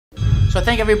So I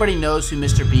think everybody knows who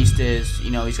Mr. Beast is.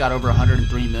 You know, he's got over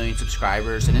 103 million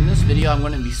subscribers, and in this video I'm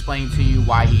going to be explaining to you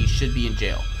why he should be in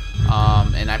jail.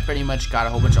 And I pretty much got a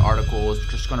whole bunch of articles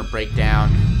just going to break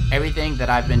down everything that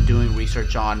I've been doing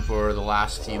research on for the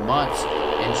last few months,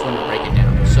 and just want to break it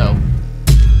down. So,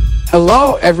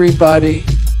 hello everybody.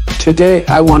 Today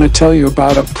I want to tell you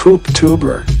about a poop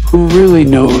tuber who really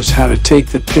knows how to take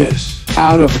the piss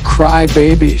out of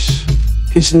crybabies.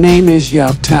 His name is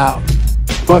YahTab.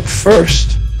 But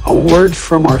first, a word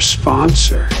from our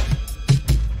sponsor.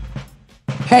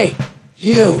 Hey,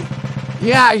 you.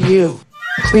 Yeah, you.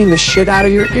 Clean the shit out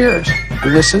of your ears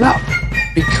and listen up.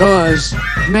 Because,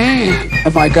 man,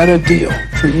 have I got a deal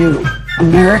for you.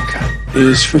 America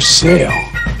is for sale.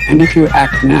 And if you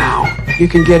act now, you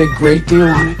can get a great deal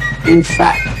on it. In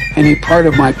fact, any part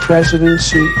of my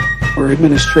presidency or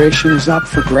administration is up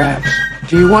for grabs.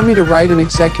 Do you want me to write an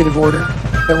executive order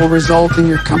that will result in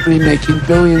your company making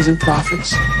billions in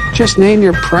profits? Just name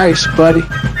your price, buddy.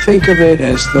 Think of it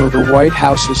as though the White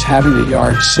House is having a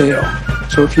yard sale.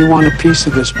 So if you want a piece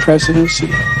of this presidency,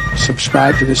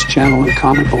 subscribe to this channel and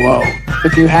comment below.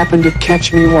 If you happen to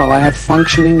catch me while I have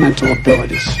functioning mental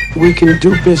abilities, we can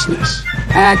do business.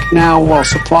 Act now while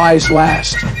supplies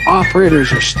last.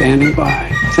 Operators are standing by.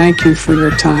 Thank you for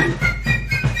your time.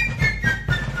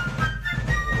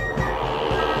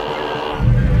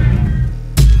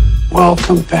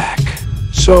 Welcome back.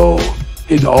 So,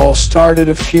 it all started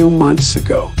a few months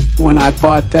ago when I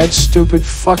bought that stupid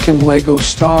fucking Lego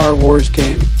Star Wars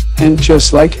game. And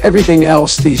just like everything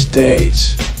else these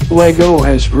days, Lego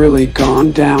has really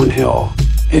gone downhill.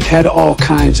 It had all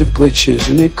kinds of glitches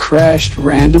and it crashed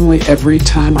randomly every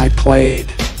time I played.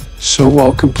 So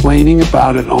while complaining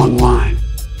about it online,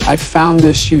 I found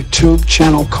this YouTube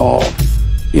channel called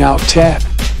YahTab.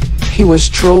 He was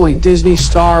trolling Disney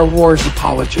Star Wars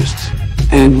apologists,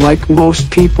 and like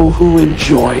most people who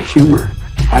enjoy humor,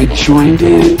 I joined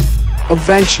in.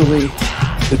 Eventually,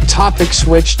 the topic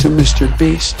switched to Mr.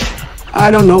 Beast.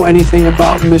 I don't know anything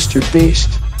about Mr.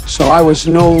 Beast, so I was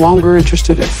no longer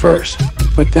interested at first,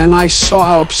 but then I saw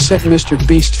how upset Mr.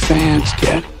 Beast fans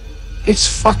get.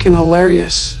 It's fucking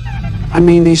hilarious. I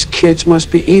mean, these kids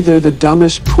must be either the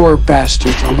dumbest poor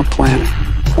bastards on the planet,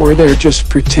 or they're just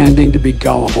pretending to be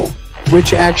gullible.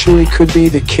 Which actually could be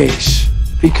the case,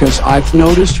 because I've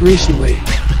noticed recently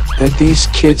that these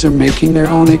kids are making their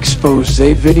own expose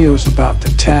videos about the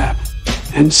tab.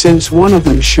 And since one of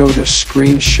them showed a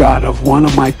screenshot of one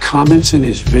of my comments in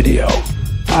his video,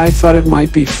 I thought it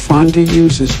might be fun to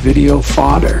use as video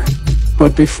fodder.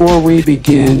 But before we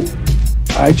begin,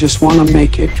 I just want to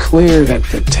make it clear that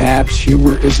the tab's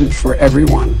humor isn't for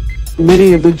everyone.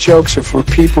 Many of the jokes are for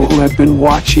people who have been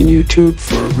watching YouTube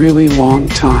for a really long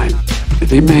time.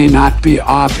 They may not be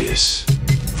obvious.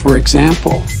 For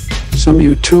example, some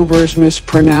YouTubers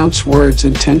mispronounce words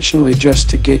intentionally just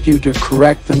to get you to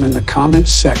correct them in the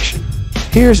comments section.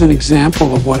 Here's an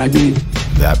example of what I mean.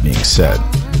 That being said,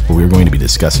 what we're going to be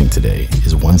discussing today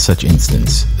is one such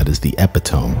instance that is the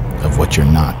epitome of what you're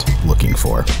not looking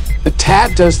for. The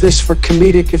tab does this for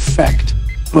comedic effect,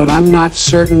 but I'm not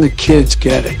certain the kids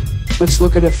get it. Let's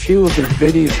look at a few of their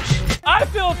videos. I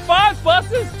filled 5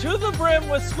 buses to the brim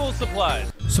with school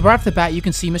supplies. So right off the bat, you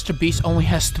can see Mr. Beast only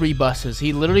has 3 buses.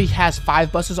 He literally has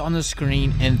 5 buses on the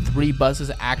screen and 3 buses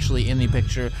actually in the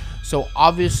picture. So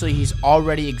obviously he's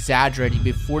already exaggerating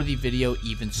before the video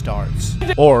even starts.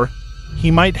 Or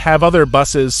he might have other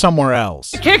buses somewhere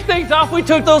else. To kick things off, we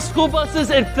took those school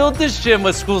buses and filled this gym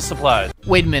with school supplies.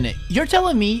 Wait a minute, you're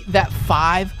telling me that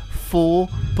 5 full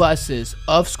buses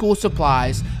of school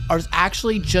supplies are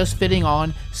actually just fitting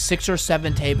on 6 or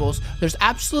 7 tables? There's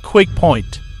absolutely Quick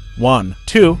point. 1,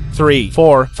 2, 3,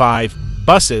 4, 5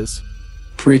 buses.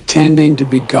 Pretending to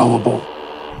be gullible.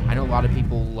 I know a lot of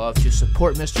people love to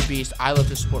support Mr. Beast. I love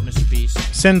to support Mr. Beast.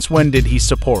 Since when did he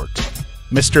support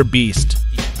Mr. Beast?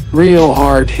 Real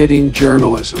hard-hitting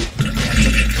journalism.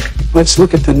 Let's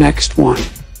look at the next one.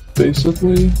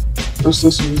 Basically, there's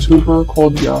this YouTuber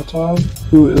called YahTab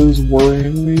who is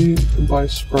worrying me by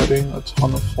spreading a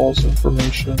ton of false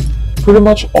information. Pretty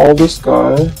much all this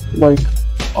guy, like,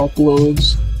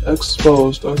 uploads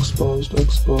exposed.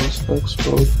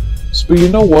 But you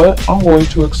know what? I'm going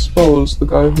to expose the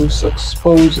guy who's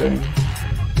exposing.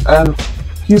 And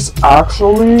he's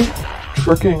actually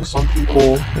tricking some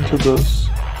people into this.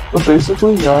 But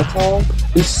basically,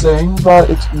 YahTab is saying that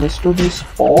it's Mr. Beast's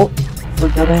fault for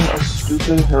getting a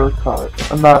stupid haircut,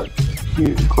 and that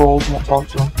girls won't talk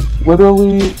to him.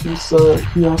 Literally, he said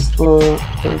he asked the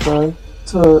hair guy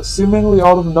to seemingly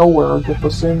out of nowhere get the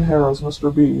same hair as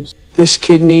Mr. Beast. This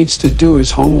kid needs to do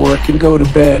his homework and go to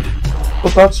bed.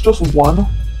 But that's just one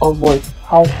of like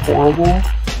how horrible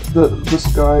this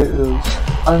guy is.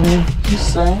 I mean, he's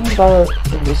saying that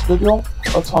in this video,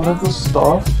 a ton of this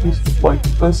stuff, he's like,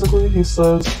 basically he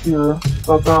says here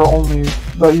that there are only,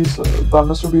 that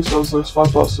Mr. Beast says there's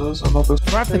 5 buses and that there's...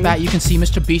 Right off the bat, you can see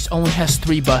Mr. Beast only has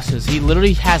 3 buses. He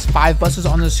literally has 5 buses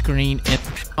on the screen and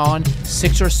on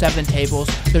 6 or 7 tables.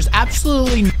 There's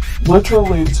absolutely...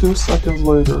 Literally 2 seconds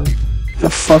later. The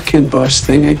fucking bus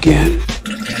thing again.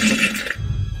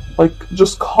 Like,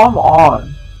 just come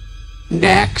on.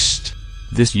 Next.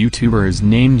 This YouTuber is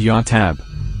named YahTab,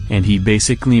 and he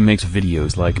basically makes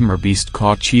videos like MrBeast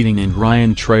caught cheating and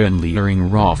Ryan Trahan leering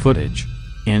raw footage.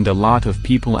 And a lot of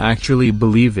people actually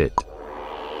believe it.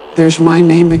 There's my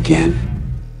name again.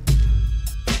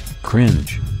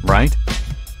 Cringe, right?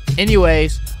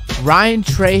 Anyways, Ryan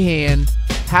Trahan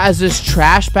has this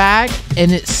trash bag,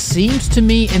 and it seems to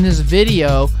me in this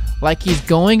video like he's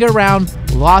going around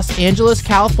Los Angeles,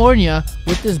 California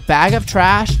with this bag of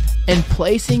trash and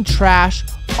placing trash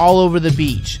all over the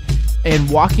beach and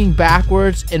walking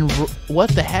backwards, and what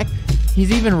the heck,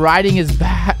 he's even riding his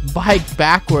bike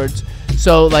backwards.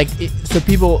 So like, so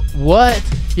people, what?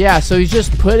 Yeah, so he's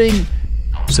just putting...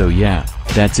 So yeah,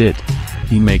 that's it.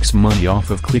 He makes money off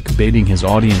of clickbaiting his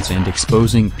audience and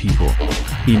exposing people.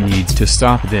 He needs to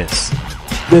stop this.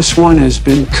 This one has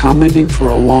been commenting for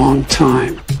a long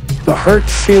time. The hurt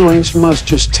feelings must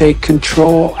just take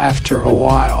control after a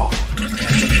while.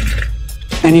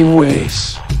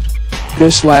 Anyways,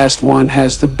 this last one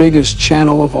has the biggest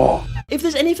channel of all. If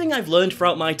there's anything I've learned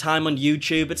throughout my time on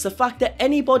YouTube, it's the fact that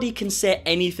anybody can say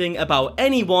anything about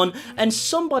anyone and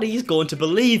somebody is going to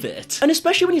believe it. And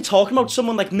especially when you're talking about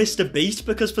someone like Mr. Beast,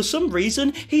 because for some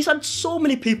reason, he's had so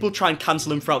many people try and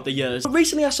cancel him throughout the years. But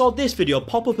recently I saw this video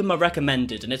pop up in my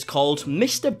recommended, and it's called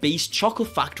Mr. Beast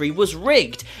Chocolate Factory Was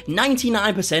Rigged,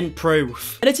 99%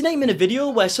 proof. And it's an 8-minute video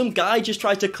where some guy just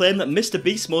tries to claim that Mr.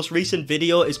 Beast's most recent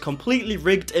video is completely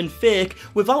rigged and fake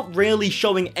without really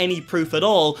showing any proof at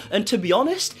all, and to be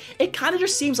honest, it kinda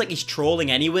just seems like he's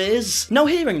trolling anyways. Now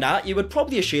hearing that, you would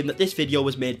probably assume that this video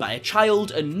was made by a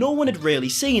child and no one had really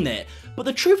seen it, but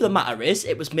the truth of the matter is,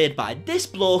 it was made by this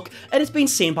bloke and it's been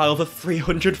seen by over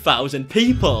 300,000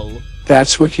 people.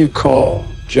 That's what you call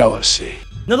jealousy.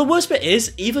 Now the worst bit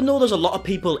is, even though there's a lot of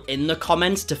people in the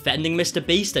comments defending Mr.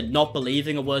 Beast and not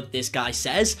believing a word this guy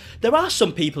says, there are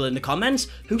some people in the comments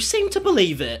who seem to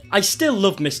believe it. I still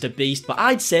love Mr. Beast, but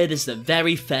I'd say this is a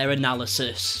very fair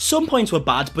analysis. Some points were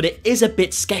bad, but it is a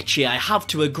bit sketchy, I have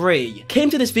to agree. Came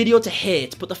to this video to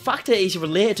hate, but the fact that he's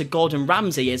related to Gordon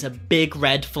Ramsay is a big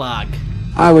red flag.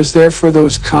 I was there for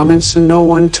those comments and no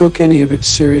one took any of it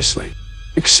seriously.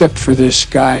 Except for this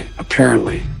guy,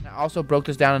 apparently. I also broke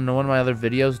this down in one of my other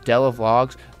videos, Della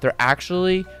Vlogs. They're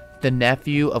actually the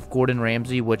nephew of Gordon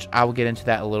Ramsay, which I will get into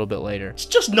that a little bit later. It's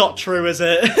just not true, is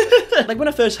it? Like when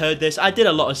I first heard this, I did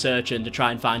a lot of searching to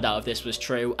try and find out if this was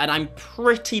true, and I'm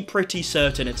pretty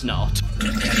certain it's not.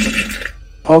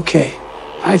 Okay,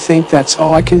 I think that's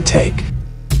all I can take.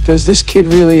 Does this kid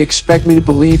really expect me to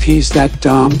believe he's that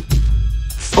dumb?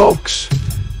 Folks,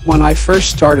 when I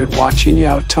first started watching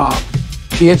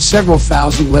YahTab, he had several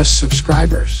thousand less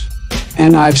subscribers.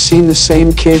 And I've seen the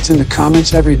same kids in the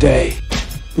comments every day.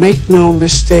 Make no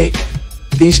mistake,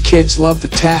 these kids love the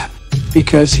tap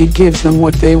because he gives them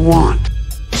what they want.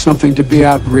 Something to be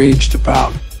outraged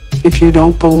about. If you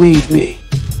don't believe me,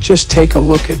 just take a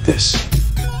look at this.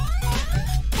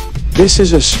 This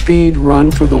is a speed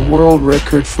run for the world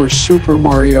record for Super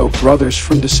Mario Bros.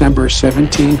 From December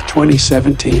 17,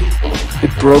 2017.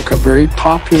 It broke a very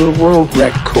popular world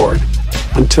record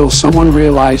until someone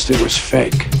realized it was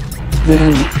fake.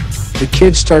 Then, the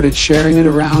kids started sharing it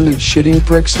around and shitting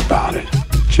bricks about it,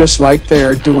 just like they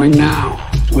are doing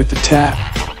now with the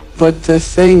tap. But the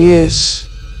thing is,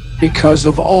 because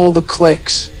of all the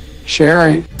clicks,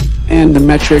 sharing, and the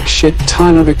metric shit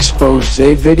ton of exposed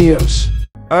videos.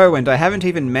 Oh, and I haven't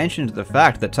even mentioned the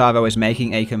fact that Tavo is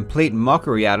making a complete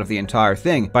mockery out of the entire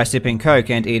thing by sipping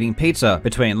coke and eating pizza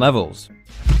between levels.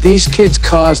 These kids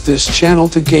caused this channel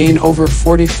to gain over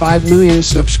 45 million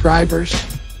subscribers.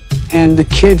 And the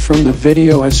kid from the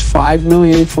video has 5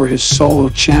 million for his solo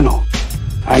channel.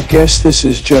 I guess this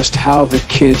is just how the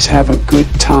kids have a good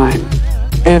time.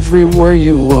 Everywhere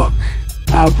you look,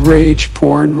 outrage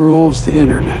porn rules the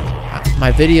internet.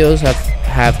 My videos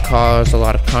have caused a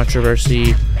lot of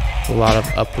controversy, a lot of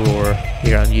uproar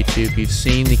here on YouTube. You've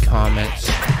seen the comments,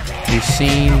 you've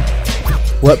seen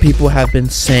what people have been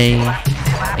saying,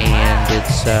 and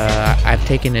it's I've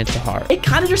taken it to heart. It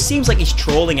kind of just seems like he's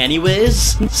trolling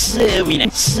anyways.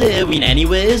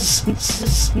 Anyways.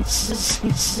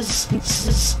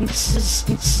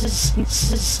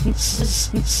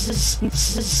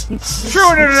 True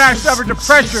internet suffered the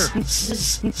pressure.